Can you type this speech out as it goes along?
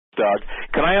Doug,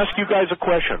 can I ask you guys a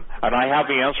question? And I have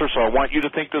the answer, so I want you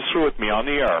to think this through with me on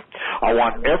the air. I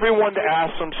want everyone to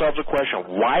ask themselves a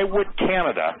question. Why would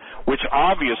Canada, which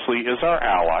obviously is our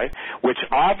ally, which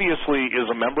obviously is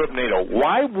a member of NATO,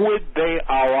 why would they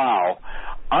allow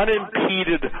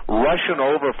unimpeded Russian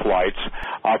overflights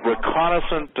of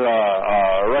reconnaissance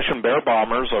Russian bear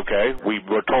bombers? Okay, we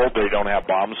were told they don't have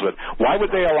bombs, but why would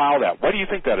they allow that? What do you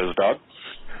think that is, Doug?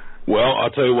 Well, I'll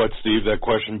tell you what, Steve, that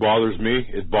question bothers me.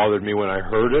 It bothered me when I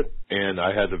heard it, and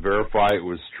I had to verify it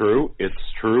was true. It's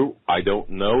true. I don't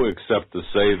know, except to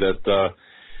say that,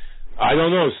 I don't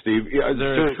know, Steve. Is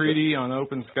there a treaty on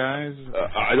open skies?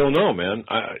 I don't know, man.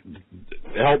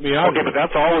 Help me out. Okay, but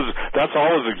that's always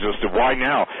existed. Why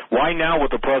now? Why now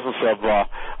with the presence of,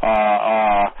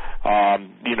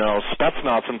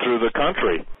 Spetsnaz through the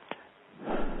country?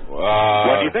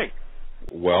 What do you think?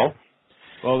 Well,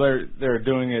 they're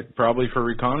doing it probably for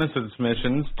reconnaissance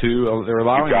missions. They're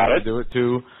allowing them to do it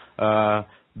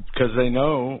because they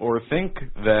know or think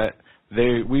that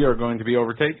we are going to be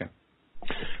overtaken.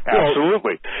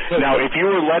 Absolutely. Now, if you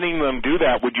were letting them do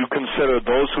that, would you consider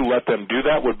those who let them do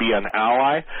that would be an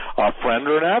ally, a friend,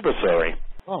 or an adversary?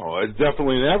 Oh, it's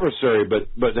definitely an adversary, but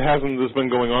hasn't this been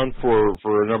going on for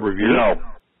a number of years? No.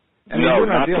 No,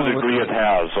 not to the degree it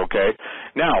has, okay?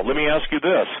 Now, let me ask you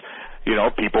this. You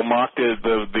know, people mocked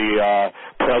the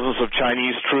presence of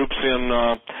Chinese troops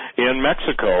in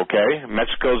Mexico. Okay,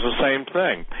 Mexico's the same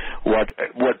thing. What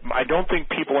I don't think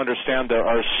people understand, there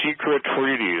are secret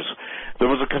treaties. There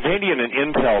was a Canadian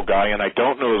intel guy, and I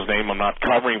don't know his name. I'm not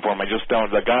covering for him. I just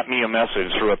don't. That got me a message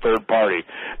through a third party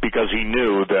because he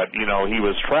knew that he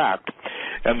was tracked.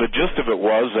 And the gist of it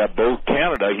was that both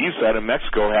Canada, he said, and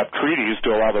Mexico have treaties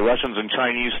to allow the Russians and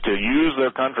Chinese to use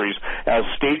their countries as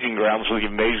staging grounds for the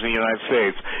invasion of the United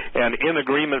States. And in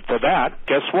agreement for that,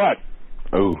 guess what?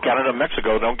 Oh. Canada and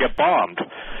Mexico don't get bombed.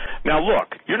 Now,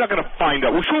 look, you're not going to find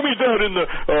out. Well, show me that in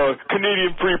the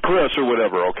Canadian Free Press or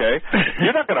whatever, okay?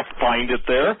 You're not going to find it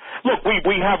there. Look,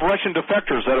 we have Russian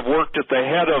defectors that have worked at the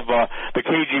head of the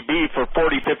KGB for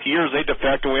 40, 50 years. They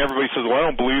defect, and everybody says, well, I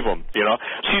don't believe them,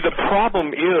 See, the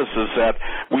problem is that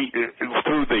we,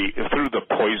 through the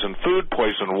poison food,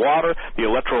 poison water, the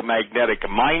electromagnetic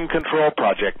mind control,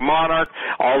 Project Monarch,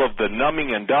 all of the numbing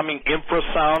and dumbing,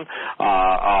 infrasound,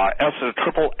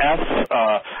 triple S,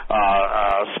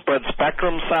 spread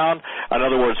spectrum sound. In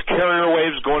other words, carrier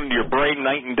waves going into your brain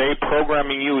night and day,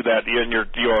 programming you that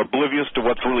you're oblivious to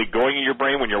what's really going in your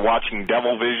brain when you're watching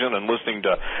Devil Vision and listening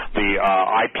to the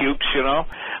iPukes,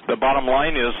 The bottom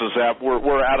line is that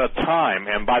we're at a time,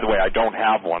 and by the way, I don't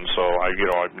have one, so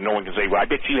no one can say, well, I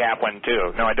bet you have one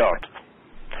too. No, I don't.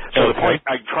 So the point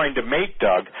I'm trying to make,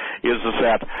 Doug, is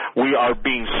that we are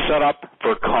being set up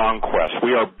for conquest.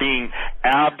 We are being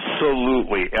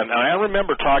absolutely, and I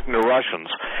remember talking to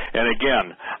Russians, and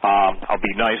again, I'll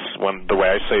be nice the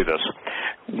way I say this.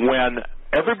 When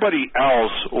everybody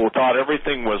else thought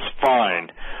everything was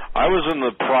fine, I was in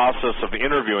the process of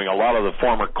interviewing a lot of the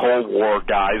former Cold War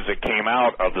guys that came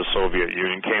out of the Soviet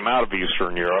Union, came out of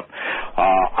Eastern Europe,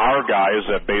 our guys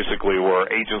that basically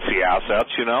were agency assets,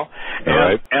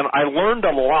 And I learned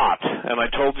a lot, and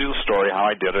I told you the story how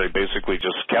I did it. I basically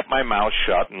just kept my mouth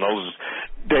shut. In those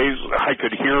days, I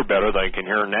could hear better than I can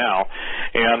hear now,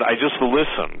 and I just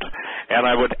listened. And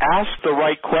I would ask the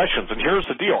right questions, and here's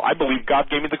the deal. I believe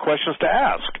God gave me the questions to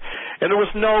ask. And there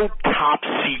was no top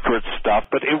secret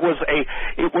stuff, but it was a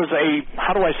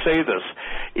how do I say this?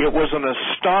 It was an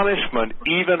astonishment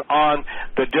even on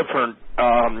the different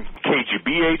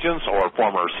KGB agents or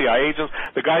former CIA agents,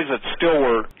 the guys that still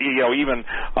were, even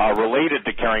related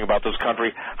to caring about this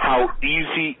country, how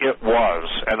easy it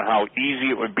was and how easy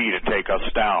it would be to take us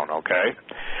down, okay?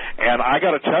 And I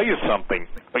got to tell you something.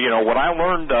 What I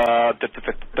learned 10,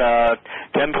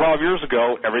 12 years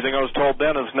ago, everything I was told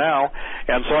then is now.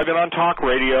 And so I've been on talk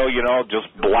radio, just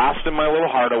blasting my little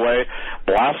heart away,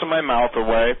 blasting my mouth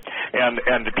away.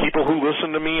 And the people who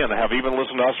listen to me and have even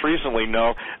listened to us recently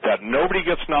know that nobody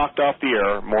gets knocked off the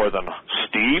air more than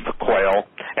Steve, Quayle,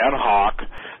 and Hawk.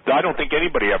 I don't think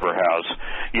anybody ever has,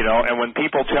 and when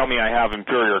people tell me I have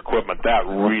inferior equipment, that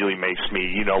really makes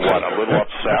me, a little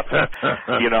upset.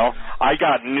 I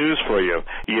got news for you.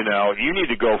 You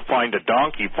need to go find a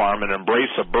donkey farm and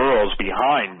embrace the burros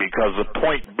behind, because the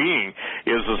point being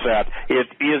is that it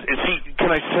is, see, can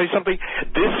I say something?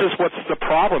 This is what's the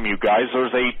problem, you guys.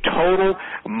 There's a total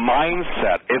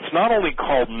mindset. It's not only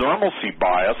called normalcy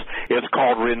bias, it's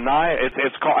called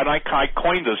it's called, and I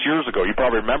coined this years ago. You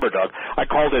probably remember, Doug. I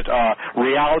called it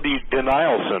reality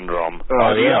denial syndrome.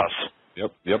 Yeah. Yes.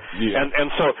 Yep. Yeah.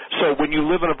 And so when you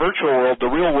live in a virtual world,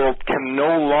 the real world can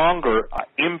no longer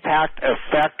impact,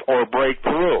 affect, or break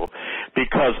through,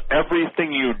 because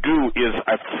everything you do is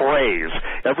a phrase.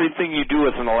 Everything you do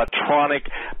is an electronic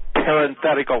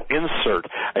parenthetical insert.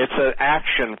 It's an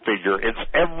action figure. It's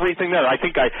everything that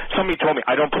somebody told me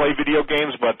I don't play video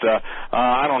games, but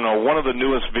I don't know, one of the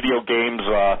newest video games,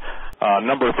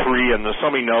 number 3, and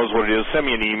somebody knows what it is, send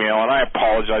me an email, and I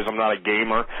apologize, I'm not a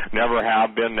gamer, never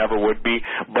have been, never would be,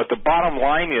 but the bottom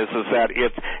line is that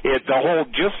the whole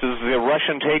gist is the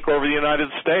Russian takeover of the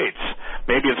United States.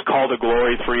 Maybe it's called a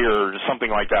Glory 3 or something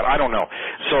like that, I don't know.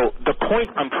 So the point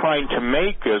I'm trying to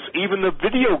make is even the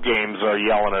video games are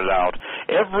yelling it out.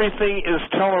 Everything is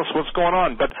telling us what's going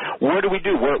on, but what do we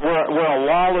do? We're a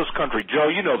lawless country. Joe,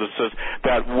 you know this,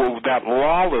 that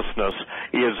lawlessness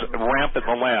is rampant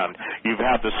in the land. You've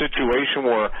had the situation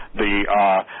where the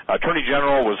Attorney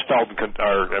General was found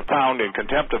in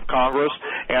contempt of Congress,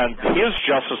 and his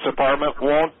Justice Department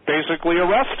won't basically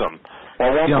arrest him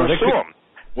or won't pursue him.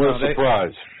 What a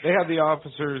surprise. They had the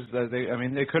officers that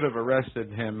they could have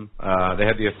arrested him. They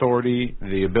had the authority,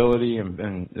 the ability,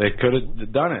 and they could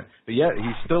have done it. But yet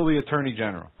he's still the Attorney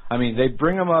General. I mean, they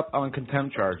bring him up on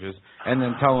contempt charges and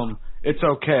then tell him it's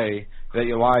okay that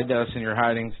you lied to us and you're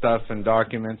hiding stuff and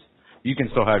documents. You can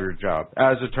still have your job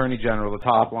as Attorney General, the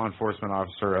top law enforcement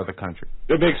officer of the country.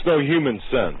 It makes no human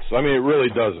sense. I mean, it really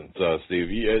doesn't, Steve.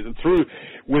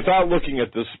 Without looking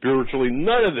at this spiritually,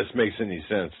 none of this makes any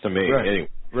sense to me. Right. Anyway.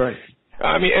 Right.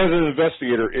 I mean, as an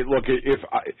investigator,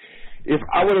 if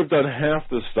I would have done half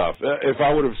this stuff, if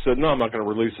I would have said, no, I'm not going to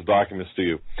release the documents to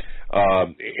you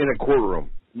in a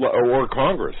courtroom or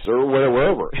Congress or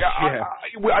wherever,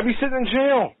 I'd be sitting in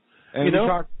jail. And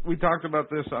we talked about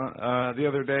this the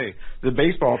other day. The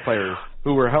baseball players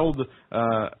who were held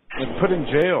and put in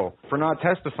jail for not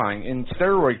testifying in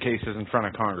steroid cases in front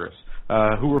of Congress,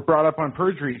 who were brought up on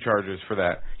perjury charges for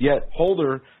that. Yet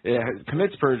Holder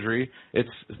commits perjury. It's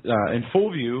in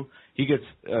full view. He gets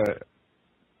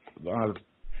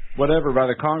whatever by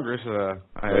the Congress.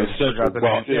 I forgot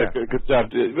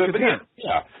the name.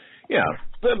 Yeah.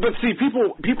 But see,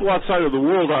 people outside of the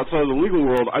world, outside of the legal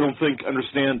world, I don't think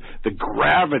understand the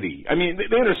gravity. I mean,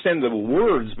 they understand the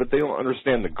words, but they don't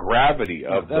understand the gravity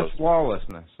of that's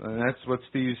lawlessness, and that's what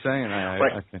Steve's saying.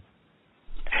 I think.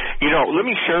 Let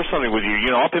me share something with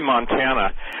you. Up in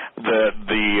Montana,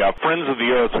 the Friends of the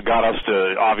Earth got us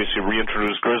to obviously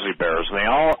reintroduce grizzly bears, and they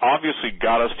all obviously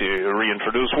got us to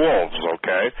reintroduce wolves,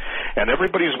 okay? And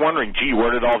everybody's wondering, gee,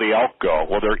 where did all the elk go?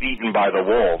 Well, they're eaten by the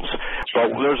wolves.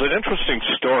 But there's an interesting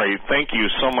story, thank you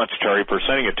so much, Terry, for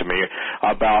sending it to me,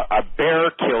 about a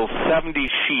bear kills 70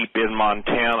 sheep in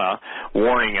Montana,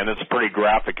 warning, and it's pretty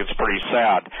graphic, it's pretty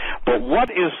sad. But what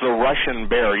is the Russian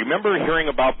bear? You remember hearing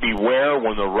about beware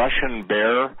when the Russian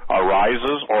bear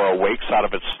arises or awakes out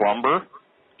of its slumber?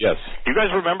 Yes. Do you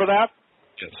guys remember that?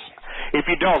 Yes. If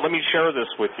you don't, let me share this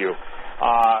with you.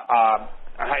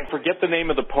 I forget the name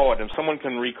of the poet, and someone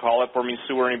can recall it for me,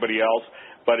 Sue or anybody else,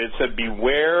 but it said,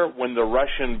 beware when the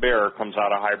Russian bear comes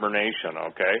out of hibernation,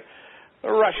 okay?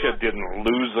 Russia didn't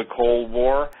lose the Cold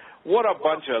War. What a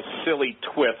bunch of silly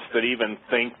twits that even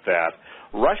think that.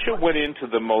 Russia went into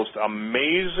the most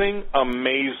amazing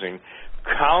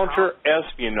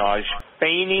counter-espionage,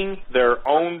 feigning their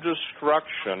own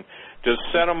destruction to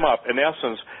set them up. In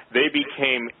essence, they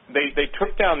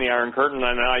took down the Iron Curtain,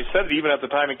 and I said it even at the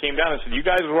time it came down. I said, you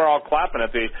guys were all clapping at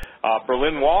the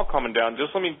Berlin Wall coming down. Just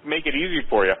let me make it easy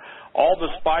for you. All the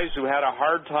spies who had a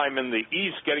hard time in the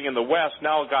East getting in the West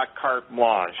now got carte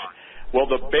blanche. Well,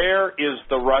 the bear is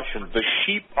the Russian. The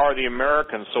sheep are the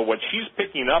Americans. So what she's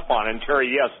picking up on, and Terry,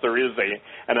 yes, there is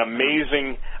an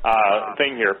amazing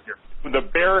thing here. The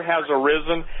bear has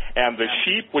arisen, and the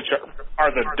sheep, which are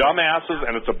the dumbasses,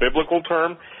 and it's a biblical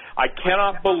term, I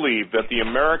cannot believe that the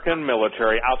American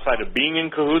military, outside of being in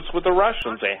cahoots with the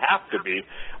Russians, they have to be,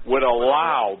 would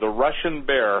allow the Russian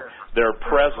bear their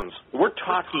presence. We're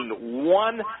talking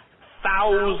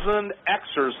 1,000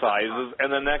 exercises in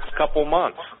the next couple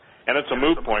months. And it's a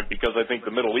moot point because I think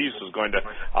the Middle East is going to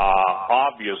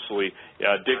obviously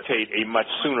dictate a much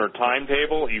sooner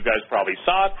timetable. You guys probably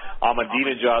saw it.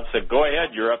 Ahmadinejad said, go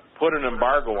ahead, Europe, put an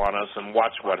embargo on us and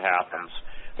watch what happens.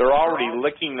 They're already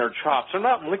licking their chops. They're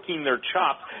not licking their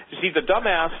chops. You see, the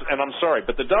dumbass, and I'm sorry,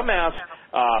 but the dumbass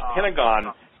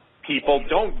Pentagon people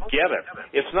don't get it.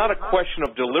 It's not a question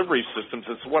of delivery systems.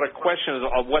 It's what a question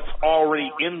of what's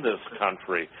already in this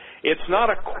country. It's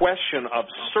not a question of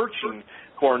searching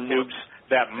for nukes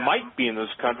that might be in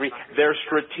this country. They're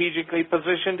strategically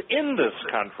positioned in this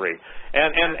country.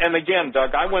 And again,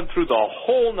 Doug, I went through the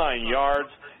whole 9 yards,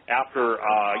 after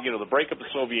the breakup of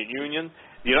the Soviet Union.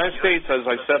 The United States, as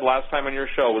I said last time on your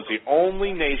show, was the only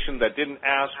nation that didn't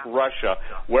ask Russia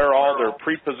where all their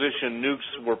pre-positioned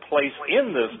nukes were placed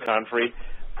in this country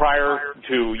prior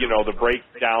to, the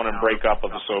breakdown and breakup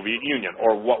of the Soviet Union,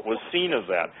 or what was seen as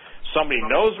that. Somebody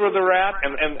knows where they're at,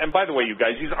 and by the way, you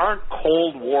guys, these aren't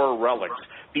Cold War relics.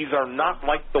 These are not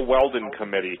like the Weldon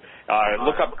Committee.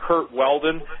 Look up Kurt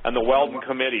Weldon and the Weldon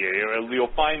Committee.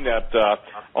 You'll find that,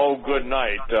 good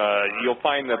night, you'll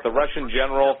find that the Russian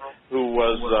general who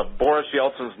was Boris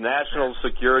Yeltsin's national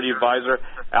security advisor,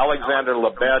 Alexander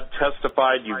Lebed,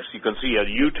 testified. You can see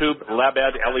at YouTube,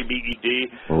 Lebed, L-E-B-E-D.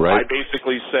 Right. I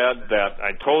basically said that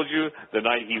I told you the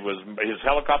night his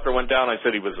helicopter went down, I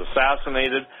said he was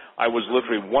assassinated. I was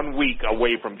literally 1 week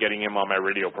away from getting him on my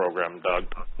radio program,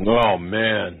 Doug. Oh,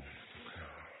 man.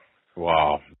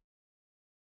 Wow.